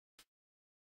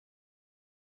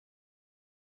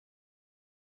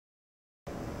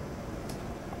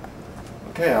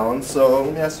Okay, Alan, so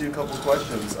let me ask you a couple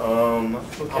questions. How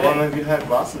long have you had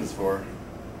glasses for?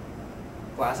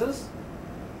 Glasses?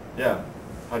 Yeah.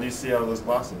 How do you see out of those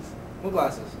glasses? What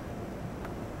glasses?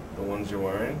 The ones you're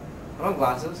wearing? I don't have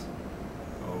glasses.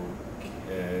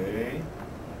 Okay.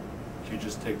 Could you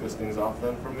just take those things off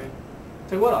then for me?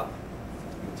 Take what off?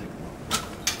 Let me take them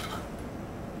off.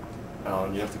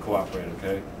 Alan, you have to cooperate,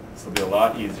 okay? This will be a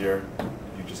lot easier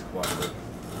if you just cooperate.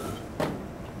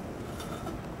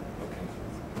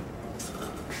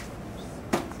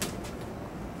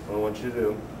 What I want you to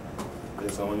do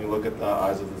is I want you to look at the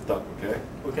eyes of this duck, okay?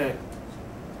 Okay.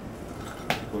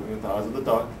 Looking at the eyes of the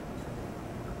duck.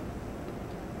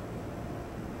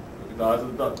 Look at the eyes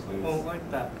of the duck, please. I don't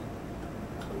like that.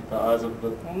 Look at the eyes of the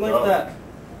duck. I don't like that.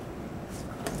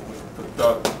 Look at the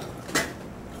duck.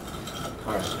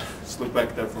 Alright, just look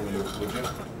back there for me, would you?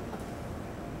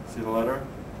 See the letter?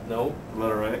 No. The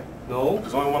letter A? No.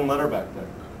 There's only one letter back there.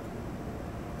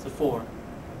 It's a 4.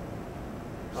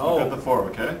 Just look at the 4,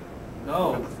 okay?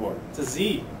 No. Look at the 4. It's a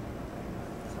Z.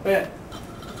 It's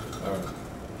Alright.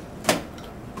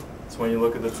 So when you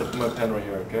look at the tip of my pen right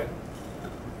here, okay?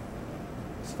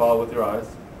 Just follow with your eyes.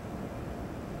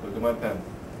 Look at my pen.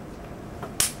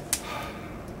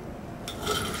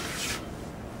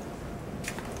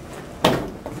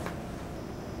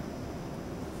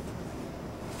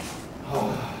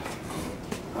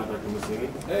 Hi, Dr. Massini.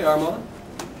 Hey, Armand.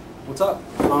 What's up?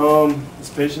 This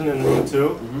patient in room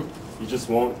 2, he just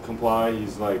won't comply.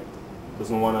 He's like,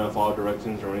 doesn't want to follow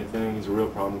directions or anything. He's a real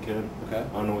problem kid. Okay.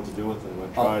 I don't know what to do with him. I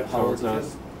tried How old cover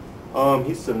is tests.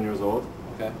 He's 7 years old.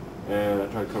 Okay. And I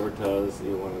tried cover tests,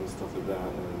 A1 and stuff like that,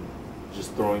 and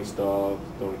just throwing stuff,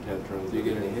 throwing tantrums. Do you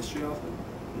get any history off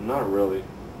him? Not really.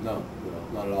 No. No.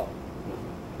 Not at all. No.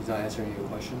 He's not answering your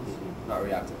questions? Not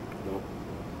reacting? Nope.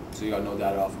 So you got no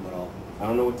data off him at all? I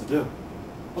don't know what to do.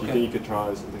 Do Okay. you think you could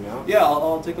try something out? Yeah,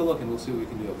 I'll take a look and we'll see what we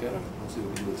can do, okay? We'll see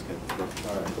what we can do with this kid.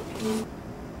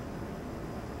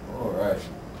 Alright.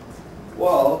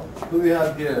 Well, who do we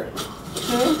have here?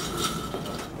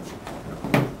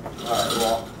 Alright,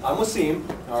 well, I'm Wasim,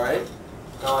 alright?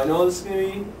 Now I know this is going to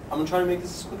be, I'm going to try to make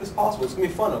this as quick as possible. It's going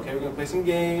to be fun, okay? We're going to play some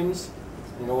games.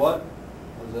 You know what?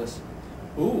 What is this?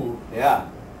 Ooh. Yeah.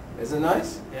 Isn't it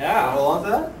nice? Yeah. Hold on to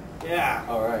that? Yeah.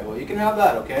 Alright, well you can have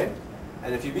that, okay?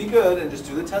 And if you be good and just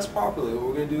do the test properly, what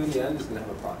we're going to do in the end is going to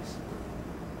have a prize.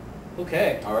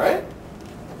 Okay. Alright?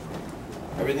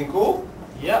 Everything cool?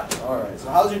 Yeah. Alright, so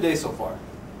how's your day so far?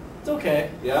 It's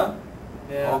okay. Yeah?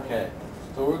 Yeah. Okay.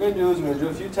 So what we're going to do is we're going to do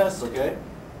a few tests, okay?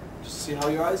 Just to see how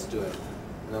your eyes are doing.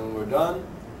 And then when we're done,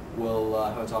 we'll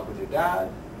have a talk with your dad,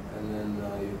 and then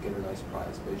you get a nice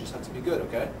prize. But you just have to be good,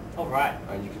 okay? Alright.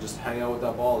 And you can just hang out with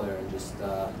that ball there and just,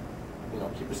 you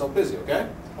know, keep yourself busy, okay?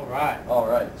 Alright.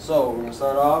 Alright, so we're going to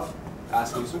start off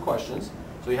asking you some questions.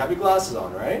 So you have your glasses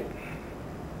on, right?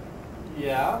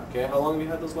 Yeah. Okay, how long have you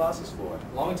had those glasses for?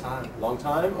 Long time. Long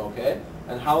time? Okay.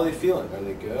 And how are they feeling? Are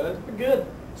they good? They're good.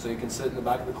 So you can sit in the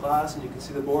back of the class and you can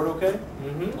see the board okay?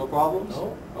 Mm-hmm. No problems?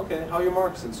 No. Okay, how are your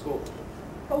marks in school?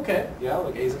 Okay. Yeah,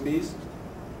 like A's and B's?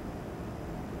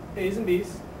 A's and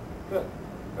B's. Good.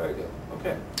 Very good.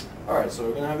 Okay. Alright, so what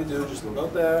we're going to have you do, just look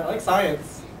out there. I like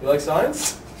science. You like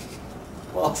science?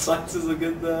 Well, science is a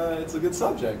good, it's a good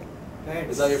subject.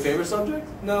 Thanks. Is that your favorite subject?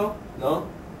 No. No?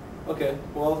 Okay,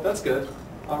 well, that's good.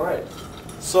 Alright.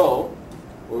 So,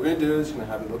 what we're going to do is we're going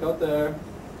to have you look out there.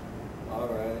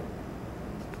 Alright.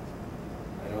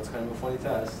 I know it's kind of a funny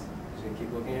test. Just going to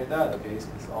keep looking at that, okay? He's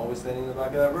always standing in the back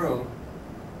of that room.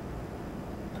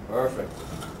 Perfect.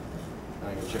 Now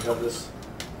I'm going to check out this.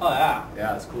 Oh, yeah.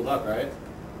 Yeah, it's cooled up, right?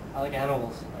 I like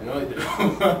animals. I know you do.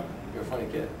 You're a funny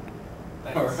kid.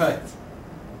 Thanks. Alright.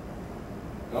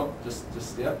 Nope,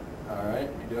 just, yep. Alright,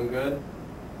 you're doing good.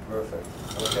 Perfect.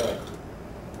 Okay.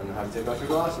 I'm going to have you take off your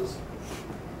glasses.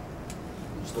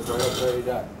 Just look right up there at your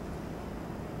dad.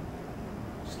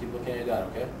 Just keep looking at your dad,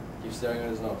 okay? Keep staring at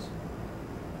his nose.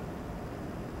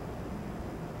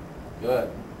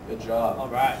 Good. Good job.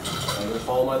 Alright. I'm going to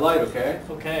follow my light, okay?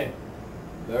 Okay.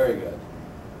 Very good.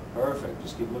 Perfect.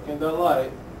 Just keep looking at that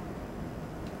light.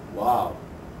 Wow.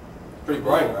 Pretty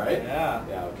bright, right? Yeah.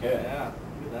 Yeah, okay. Yeah.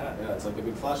 Look at that. Yeah, it's like a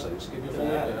big flashlight. Just keep your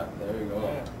finger. Yeah, there you go.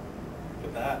 Yeah. Look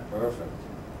at that. Perfect.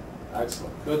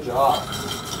 Excellent. Good job.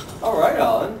 All right,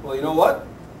 Alan. Well, you know what?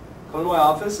 Come to my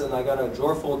office, and I got a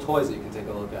drawer full of toys that you can take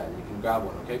a look at, and you can grab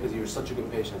one, okay? Because you're such a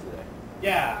good patient today.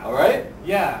 Yeah. All right?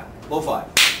 Yeah. Low five.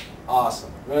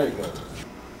 Awesome. Very good.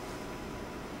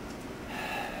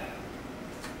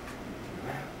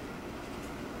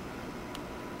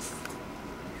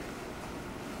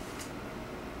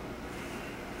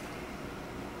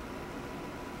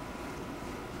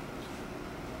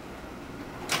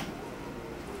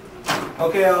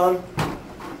 Okay, Alan.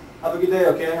 Have a good day,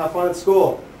 okay? Have fun at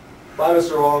school. Bye,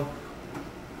 Mr. Wong.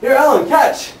 Here, Alan,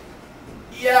 catch!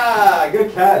 Yeah,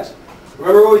 good catch.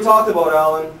 Remember what we talked about,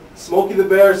 Alan? Smokey the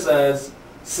Bear says,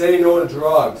 say no to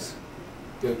drugs.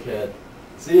 Good kid.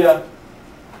 See ya.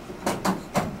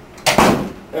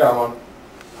 There, Alan.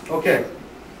 Okay.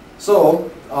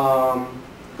 So,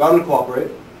 got him to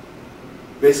cooperate.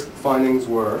 Basic findings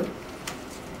were,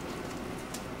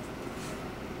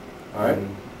 alright,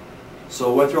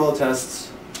 so went through all the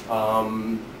tests,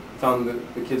 found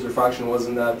that the kid's refraction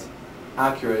wasn't that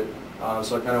accurate,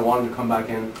 so I kind of wanted to come back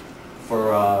in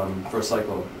for a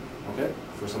cycle, okay,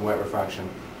 for some white refraction.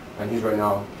 And he's right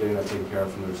now getting that taken care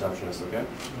of from the receptionist, okay?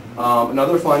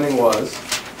 Another finding was,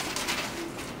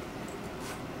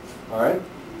 alright,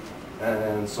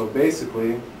 and so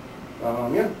basically,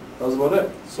 yeah, that was about it.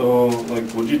 So, like,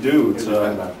 what'd you do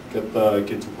to get the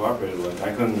kid to cooperate? Like,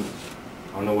 I don't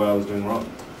know what I was doing wrong.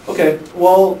 Okay,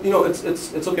 well, you know, it's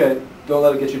okay. Don't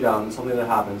let it get you down. It's something that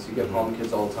happens. You get problem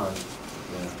kids all the time.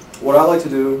 Yeah. What I like to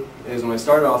do is when I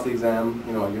started off the exam,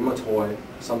 you know, I give them a toy,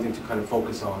 something to kind of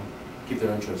focus on, keep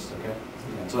their interest, okay?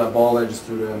 Yeah. So that ball I just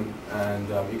threw to him, and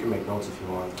you can make notes if you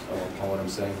want on what I'm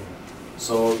saying.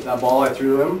 So that ball I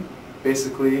threw to him,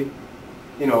 basically,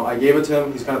 you know, I gave it to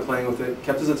him, he's kind of playing with it,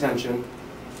 kept his attention,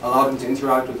 allowed him to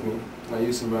interact with me, and I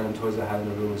used some random toys I had in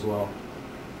the room as well.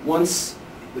 Once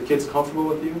the kid's comfortable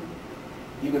with you,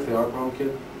 even if they are a problem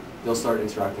kid, they'll start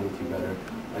interacting with you better,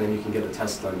 and then you can get the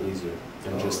test done easier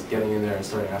than just getting in there and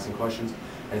starting asking questions.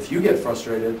 And if you get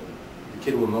frustrated, the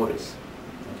kid will notice,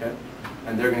 okay?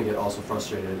 And they're going to get also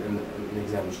frustrated, and the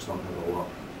exam is just not going to go well.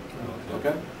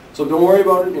 Okay? So don't worry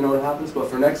about it, you know what happens, but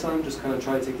for next time, just kind of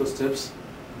try to take those tips,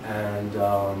 and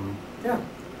yeah,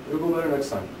 it'll go better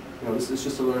next time. You know, this is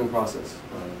just a learning process.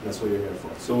 That's what you're here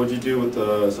for. So what'd you do with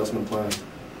the assessment plan?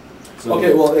 So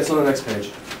Okay, well, it's on the next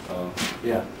page.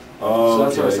 Yeah. Oh, So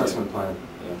that's our okay, assessment plan.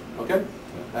 Yeah. Okay?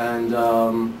 Yeah. And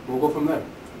we'll go from there.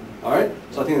 All right?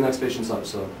 So I think the next patient's up,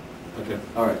 so. Okay.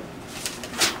 All right.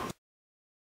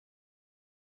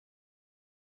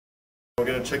 We're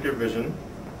going to check your vision.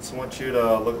 So I want you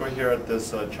to look right here at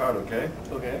this chart, okay?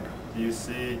 Okay. Do you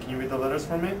see, can you read the letters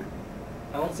for me?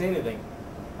 I don't see anything.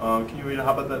 Can you read,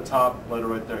 how about the top letter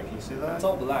right there? Can you see that? It's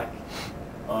all black.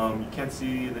 You can't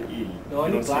see the E. No, I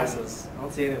You need don't see glasses. I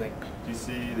don't see anything. it? Do you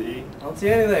see the E? I don't see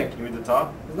anything. Can you read the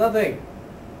top? There's nothing.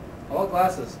 I want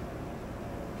glasses.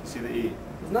 Can you see the E?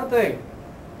 There's nothing.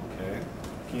 Okay.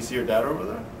 Can you see your dad over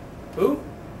there? Who?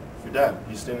 Your dad.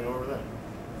 He's standing over there.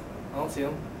 I don't see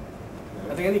him.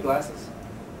 Okay. I think I need glasses.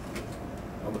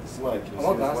 How about this light? Can you I see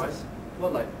want this glasses.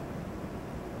 What light?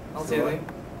 I don't It's see the anything.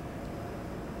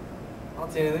 I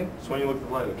don't see anything. light? So when you look at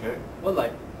the light, okay? What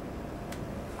light?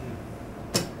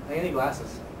 I think I need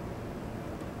glasses.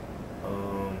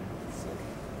 Let's see.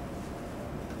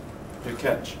 Good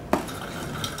catch.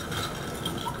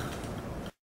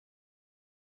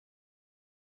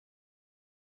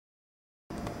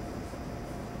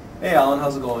 Hey, Alan,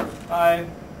 how's it going? Hi.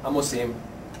 I'm Wasim.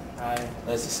 Hi.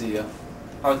 Nice to see you.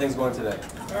 How are things going today?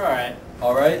 Alright.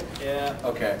 All right? Yeah.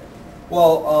 Okay.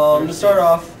 Well, to start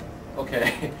off,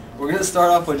 okay, we're going to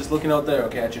start off by just looking out there,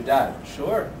 okay, at your dad.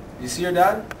 Sure. Do you see your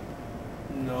dad?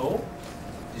 No.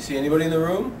 Do you see anybody in the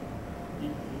room?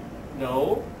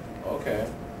 No. Okay.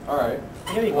 All right. I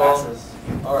think I need Well, glasses.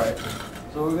 All right.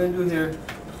 So what we're going to do here,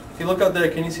 if you look out there,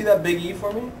 can you see that big E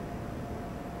for me?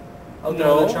 Out there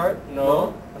on the chart?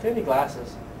 No. I think I need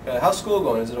glasses. Okay. How's school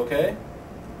going? Is it okay?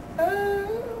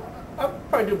 I'd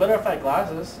probably do better if I had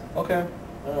glasses. Okay.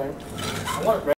 All right. I want